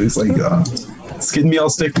it? And he's like, it's getting me all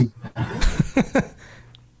sticky.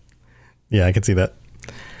 Yeah, I can see that.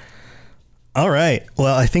 All right.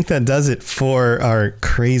 Well, I think that does it for our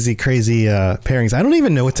crazy pairings. I don't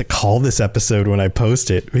even know what to call this episode when I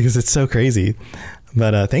post it because it's so crazy.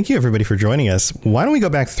 But thank you, everybody, for joining us. Why don't we go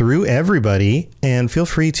back through everybody and feel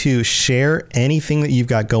free to share anything that you've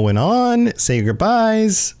got going on, say your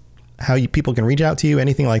goodbyes, how people can reach out to you,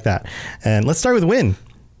 anything like that. And let's start with Win.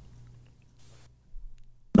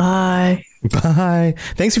 Bye. Bye.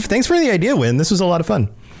 Thanks for the idea, Win. This was a lot of fun.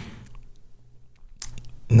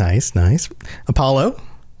 Nice. Apollo,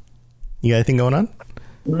 you got anything going on?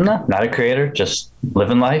 No, not a creator, just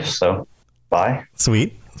living life. So bye.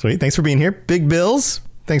 Sweet. Thanks for being here. Big Bills,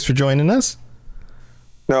 thanks for joining us.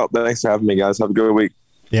 No, thanks for having me, guys. Have a good week.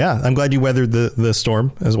 Yeah, I'm glad you weathered the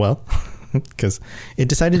storm as well, because it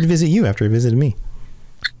decided to visit you after it visited me.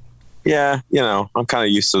 Yeah, I'm kind of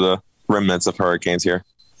used to the remnants of hurricanes here.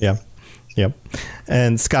 Yeah. Yep.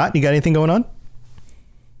 And Scott, you got anything going on?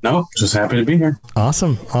 No, just happy to be here.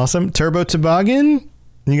 Awesome. Turbo Toboggan,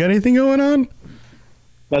 you got anything going on?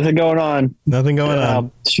 Nothing going on.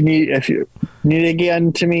 If you need to get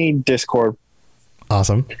into me, Discord.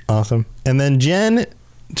 Awesome. And then Jen,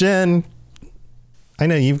 I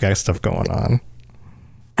know you've got stuff going on.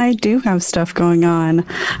 I do have stuff going on.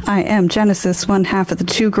 I am Genesis, one half of the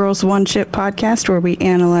Two Girls, One Chip podcast, where we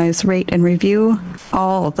analyze, rate, and review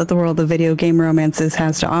all that the world of video game romances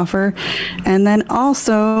has to offer. And then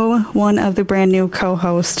also one of the brand new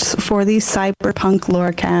co-hosts for the Cyberpunk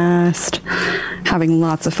Lorecast. Having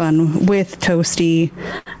lots of fun with Toasty,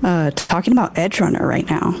 talking about Edge Runner right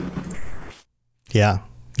now. Yeah.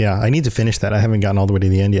 I need to finish that. I haven't gotten all the way to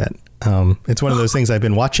the end yet. It's one of those things I've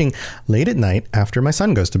been watching late at night after my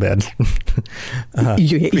son goes to bed.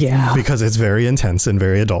 Because it's very intense and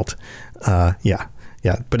very adult. But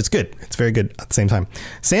it's good. It's very good at the same time.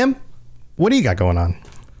 Sam, what do you got going on?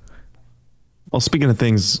 Well, speaking of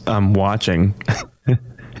things I'm watching,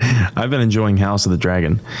 I've been enjoying House of the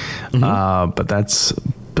Dragon, but that's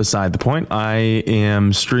beside the point. I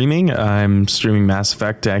am streaming. I'm streaming Mass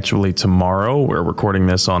Effect actually tomorrow. We're recording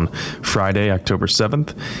this on Friday, October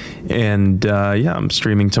 7th. And I'm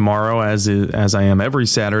streaming tomorrow as I am every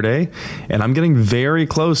Saturday. And I'm getting very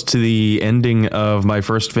close to the ending of my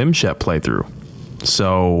first Vimshep playthrough.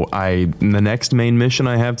 So the next main mission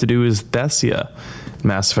I have to do is Thessia,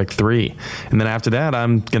 Mass Effect 3. And then after that,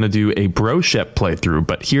 I'm going to do a Broshep playthrough.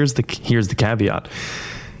 But here's the caveat.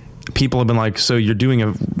 People have been like, so you're doing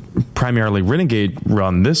a primarily Renegade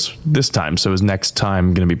run this time, so is next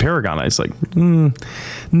time going to be Paragon? I was like,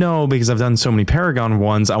 no, because I've done so many Paragon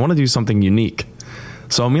ones. I want to do something unique.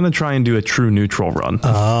 So I'm going to try and do a true neutral run.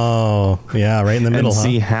 Oh, yeah, right in the middle, and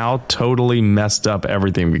see how totally messed up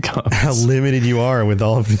everything becomes. How limited you are with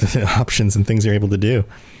all of the options and things you're able to do.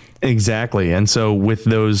 Exactly. And so with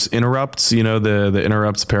those interrupts, the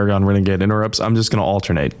interrupts, Paragon, Renegade interrupts, I'm just going to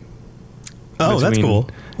alternate. Oh, that's cool.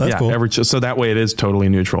 That's cool. So that way it is totally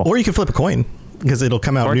neutral. Or you can flip a coin because it'll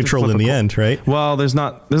come out neutral in the end, right? Well, there's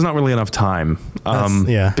not really enough time.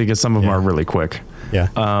 Because some of them are really quick. Yeah.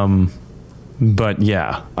 But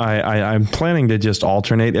yeah, I'm planning to just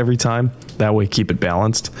alternate every time. That way, keep it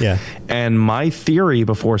balanced. Yeah. And my theory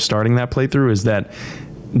before starting that playthrough is that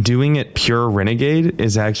doing it pure Renegade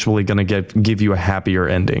is actually going to give you a happier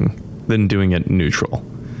ending than doing it neutral.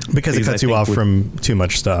 Because it cuts you off from too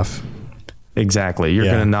much stuff. Exactly. You're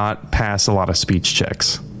going to not pass a lot of speech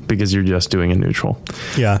checks because you're just doing it neutral.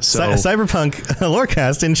 Yeah. So Cyberpunk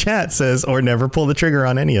Lorecast in chat says, or never pull the trigger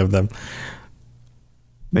on any of them.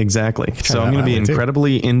 Exactly. So I'm going to be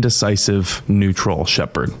incredibly indecisive, neutral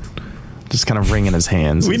Shepard. Just kind of wringing his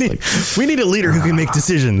hands. We need a leader who can make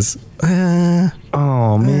decisions.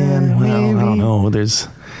 Oh, man. Well, I don't know. There's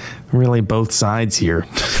really both sides here.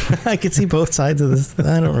 I could see both sides of this.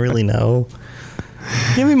 I don't really know.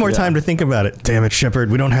 Give me more time to think about it. Damn it,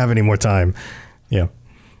 Shepard. We don't have any more time. Yeah.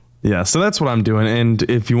 Yeah, so that's what I'm doing. And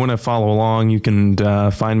if you want to follow along, you can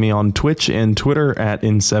find me on Twitch and Twitter at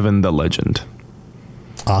In7TheLegend.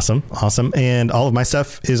 Awesome. And all of my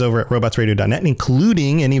stuff is over at robotsradio.net,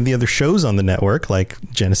 including any of the other shows on the network, like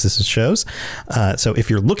Genesis's shows. So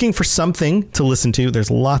if you're looking for something to listen to,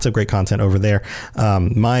 there's lots of great content over there.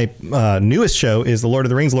 My newest show is the Lord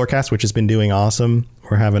of the Rings Lorecast, which has been doing awesome.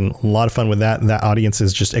 We're having a lot of fun with that. That audience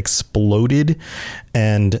has just exploded.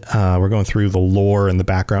 And we're going through the lore and the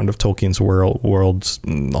background of Tolkien's worlds,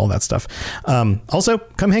 and all that stuff. Also,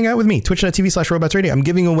 come hang out with me, twitch.tv/robotsradio. I'm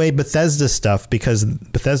giving away Bethesda stuff because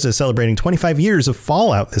Bethesda is celebrating 25 years of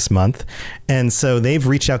Fallout this month. And so they've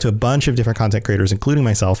reached out to a bunch of different content creators, including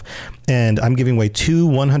myself. And I'm giving away 2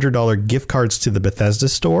 $100 gift cards to the Bethesda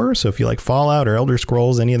store. So if you like Fallout or Elder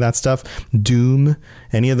Scrolls, any of that stuff, Doom,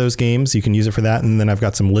 any of those games, you can use it for that. And then I've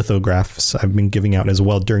got some lithographs I've been giving out as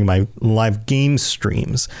well during my live game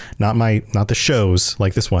streams. Not the shows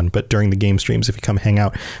like this one, but during the game streams. If you come hang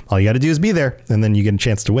out, all you got to do is be there, and then you get a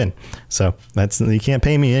chance to win. So you can't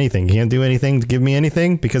pay me anything. You can't do anything to give me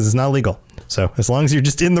anything because it's not legal. So as long as you're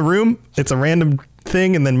just in the room, it's a random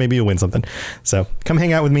thing, and then maybe you'll win something. So come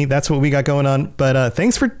hang out with me. That's what we got going on. But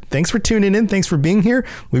thanks for tuning in. Thanks for being here.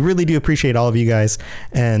 We really do appreciate all of you guys,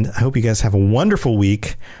 and I hope you guys have a wonderful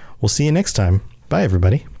week. We'll see you next time. Bye,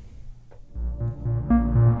 everybody.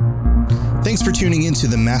 Thanks for tuning into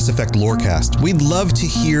the Mass Effect Lorecast. We'd love to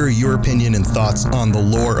hear your opinion and thoughts on the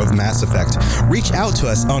lore of Mass Effect. Reach out to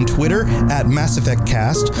us on Twitter at Mass Effect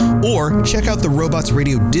Cast, or check out the Robots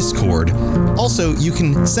Radio Discord. Also, you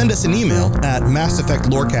can send us an email at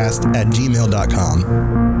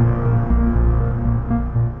masseffectlorecast@gmail.com.